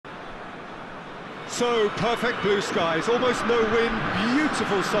So, perfect blue skies, almost no wind,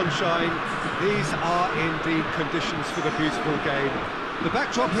 beautiful sunshine. These are indeed conditions for the beautiful game. The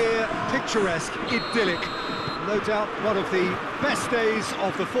backdrop here, picturesque, idyllic. No doubt one of the best days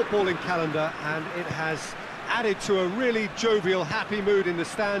of the footballing calendar, and it has added to a really jovial, happy mood in the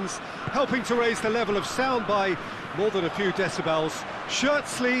stands, helping to raise the level of sound by more than a few decibels. Shirt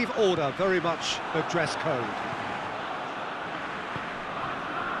sleeve order, very much the dress code.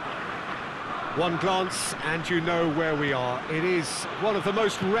 One glance and you know where we are. It is one of the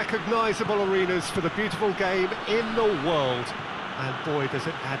most recognisable arenas for the beautiful game in the world. And boy, does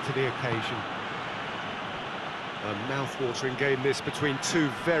it add to the occasion. A mouth-watering game this between two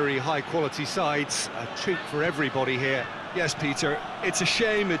very high-quality sides. A treat for everybody here. Yes, Peter, it's a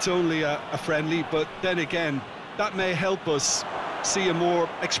shame it's only a friendly, but then again, that may help us see a more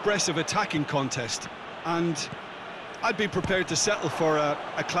expressive attacking contest. And I'd be prepared to settle for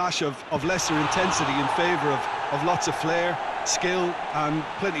a clash of lesser intensity in favour of lots of flair, skill and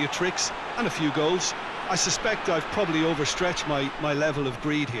plenty of tricks and a few goals. I suspect I've probably overstretched my level of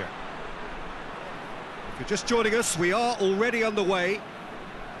greed here. If you're just joining us, we are already underway.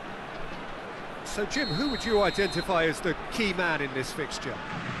 So, Jim, who would you identify as the key man in this fixture?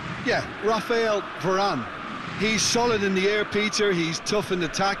 Yeah, Raphael Varane. He's solid in the air, Peter, he's tough in the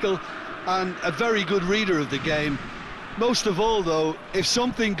tackle and a very good reader of the game. Most of all, though, if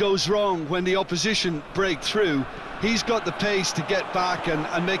something goes wrong when the opposition break through, he's got the pace to get back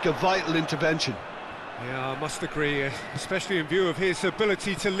and make a vital intervention. Yeah, I must agree, especially in view of his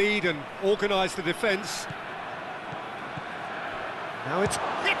ability to lead and organise the defence. Now it's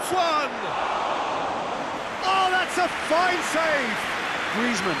one! Oh, that's a fine save!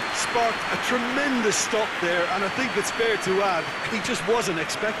 Griezmann sparked a tremendous stop there, and I think it's fair to add, he just wasn't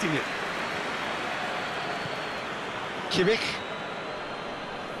expecting it. Kimmich.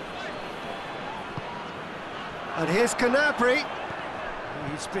 And here's Gnabry.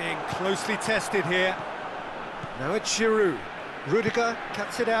 He's being closely tested here. Now it's Giroud. Rudiger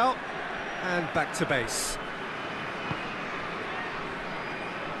cuts it out, and back to base.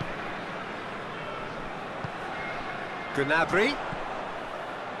 Gnabry.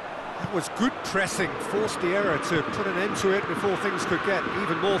 That was good pressing, forced the error to put an end to it before things could get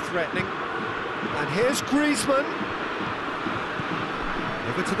even more threatening. And here's Griezmann.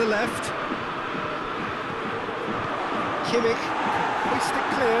 Over to the left. Kimmich can hoist it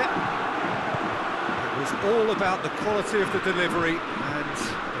clear. It was all about the quality of the delivery, and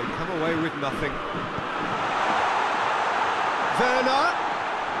they come away with nothing. Werner.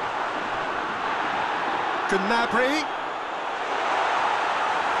 Gnabry.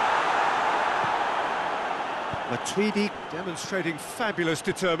 Matuidi demonstrating fabulous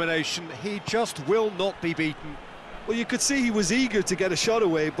determination. He just will not be beaten. Well, you could see he was eager to get a shot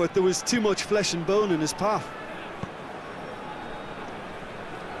away, but there was too much flesh and bone in his path.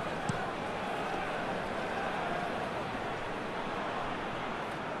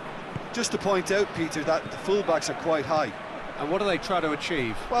 Just to point out, Peter, that the fullbacks are quite high. And what do they try to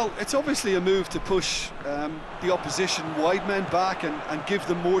achieve? Well, it's obviously a move to push the opposition wide men back and give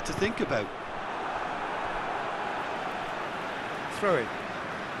them more to think about. Throw it.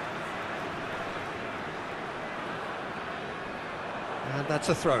 And that's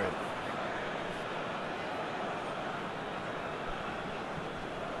a throw-in.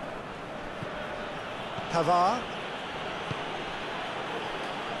 Pavard.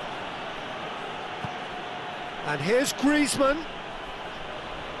 And here's Griezmann.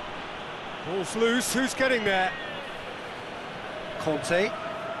 Ball's loose, who's getting there? Conte.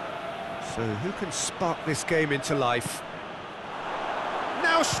 So who can spark this game into life?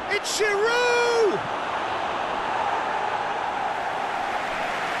 Now it's Giroud!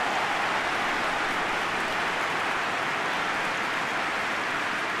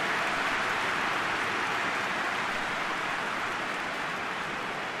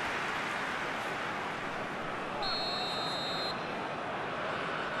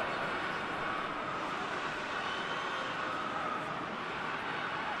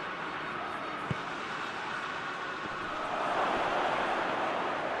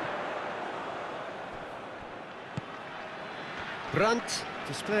 Brandt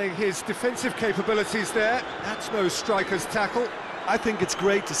displaying his defensive capabilities there. That's no striker's tackle. I think it's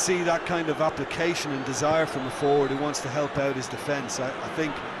great to see that kind of application and desire from a forward who wants to help out his defence. I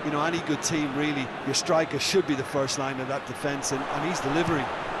think, you know, any good team, really, your striker should be the first line of that defence, and he's delivering.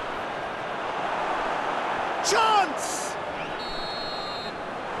 Chance!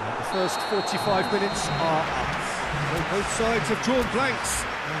 And the first 45 minutes are up. Well, both sides have drawn blanks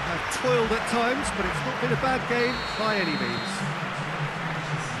and have toiled at times, but it's not been a bad game by any means.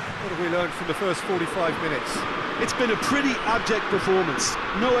 What have we learned from the first 45 minutes? It's been a pretty abject performance.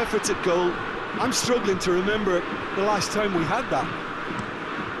 No efforts at goal. I'm struggling to remember the last time we had that.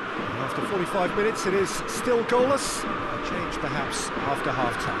 After 45 minutes, it is still goalless. A change, perhaps, after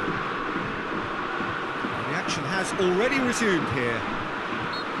half-time. The action has already resumed here.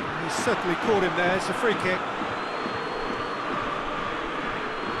 He's certainly caught him there. It's a free kick.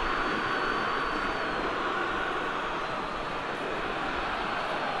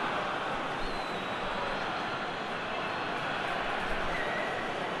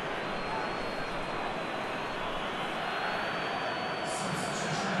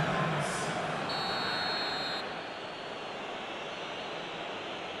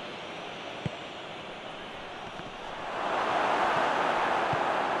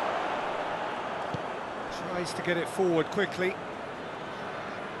 Tries to get it forward quickly.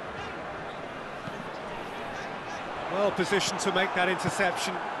 Well positioned to make that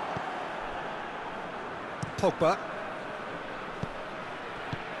interception. Pogba.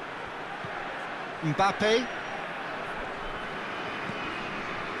 Mbappe.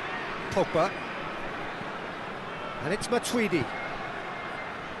 Pogba. And it's Matuidi.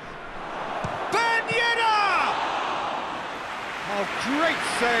 Oh, great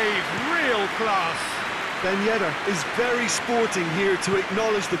save, real class. Ben Yedder is very sporting here to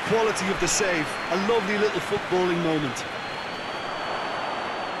acknowledge the quality of the save. A lovely little footballing moment.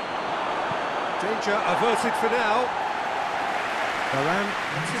 Danger averted for now. Varane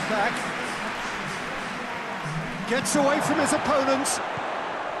gets it back. Gets away from his opponents.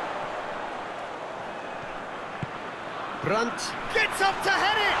 Brandt gets up to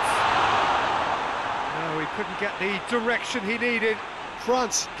head it! No, he couldn't get the direction he needed.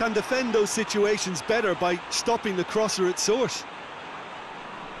 France can defend those situations better by stopping the crosser at source.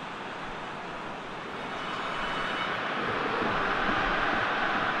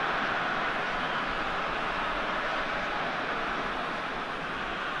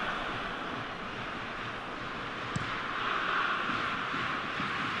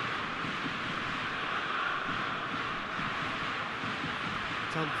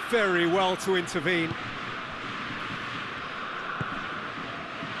 Done very well to intervene.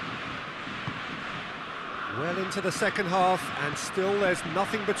 Well into the second half, and still there's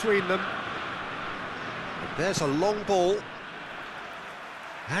nothing between them. But there's a long ball.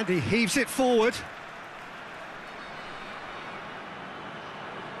 And he heaves it forward.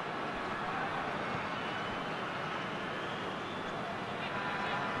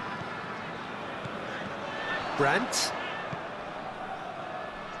 Brandt.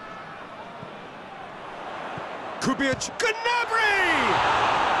 Kubic. Gnabry!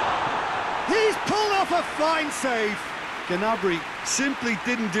 He's pulled off a fine save. Gnabry simply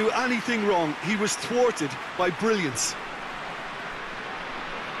didn't do anything wrong. He was thwarted by brilliance.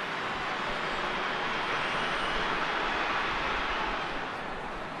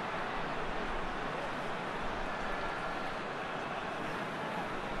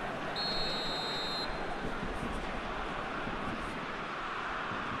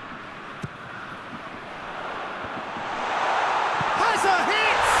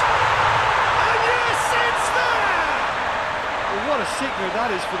 What a sickener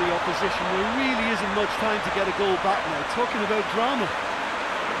that is for the opposition. There really isn't much time to get a goal back now. Talking about drama.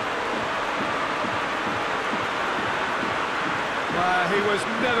 He was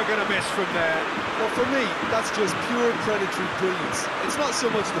never going to miss from there. Well, for me, that's just pure predatory brilliance. It's not so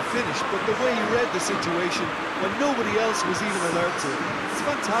much the finish, but the way he read the situation when nobody else was even alert to it. It's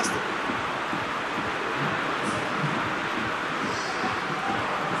fantastic.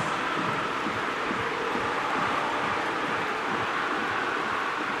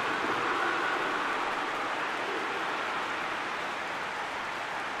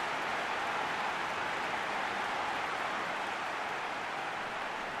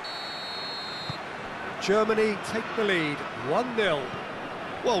 Germany take the lead, 1-0.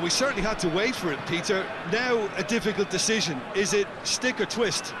 Well, we certainly had to wait for it, Peter. Now a difficult decision. Is it stick or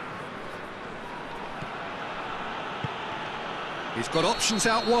twist? He's got options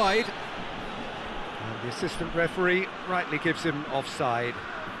out wide. And the assistant referee rightly gives him offside.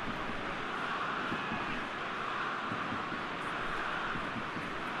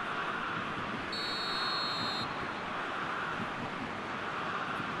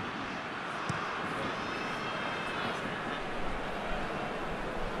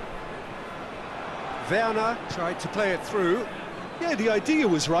 Werner tried to play it through. Yeah, the idea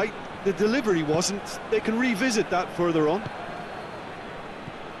was right. The delivery wasn't. They can revisit that further on.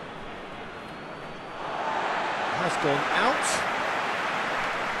 Has gone out.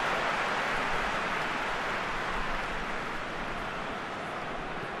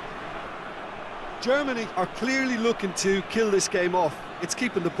 Germany are clearly looking to kill this game off. It's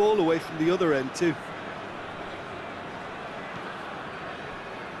keeping the ball away from the other end too.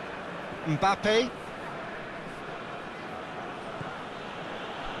 Mbappe.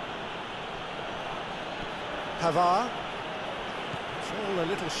 Pavard. It's all a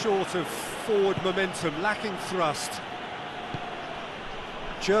little short of forward momentum, lacking thrust.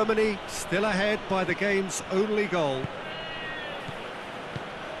 Germany still ahead by the game's only goal.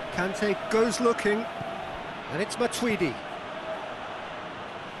 Kante goes looking, and it's Matuidi.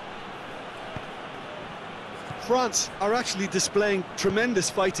 France are actually displaying tremendous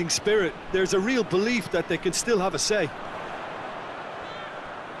fighting spirit. There's a real belief that they can still have a say.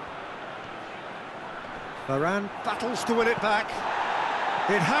 Varane battles to win it back.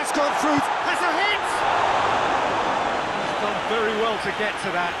 It has gone through, has a hit! He's done very well to get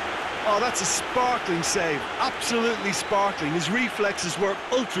to that. Oh, that's a sparkling save, absolutely sparkling. His reflexes were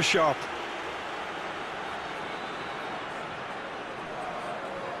ultra sharp.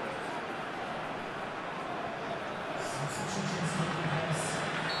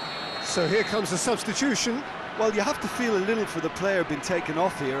 So here comes a substitution. Well, you have to feel a little for the player being taken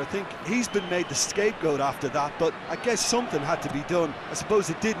off here. I think he's been made the scapegoat after that, but I guess something had to be done. I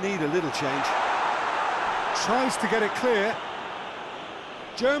suppose it did need a little change. Tries to get it clear.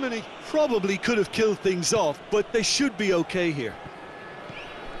 Germany probably could have killed things off, but they should be okay here.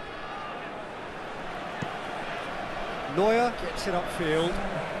 Neuer gets it upfield.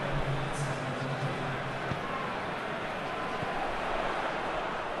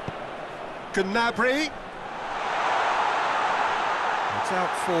 Gnabry. It's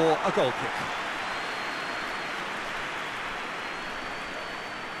out for a goal kick.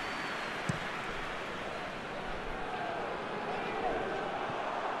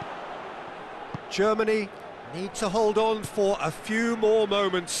 Germany need to hold on for a few more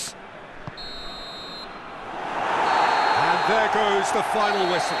moments. And there goes the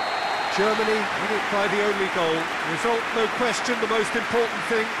final whistle. Germany win it by the only goal. Result, no question, the most important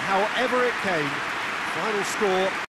thing, however it came. Final score.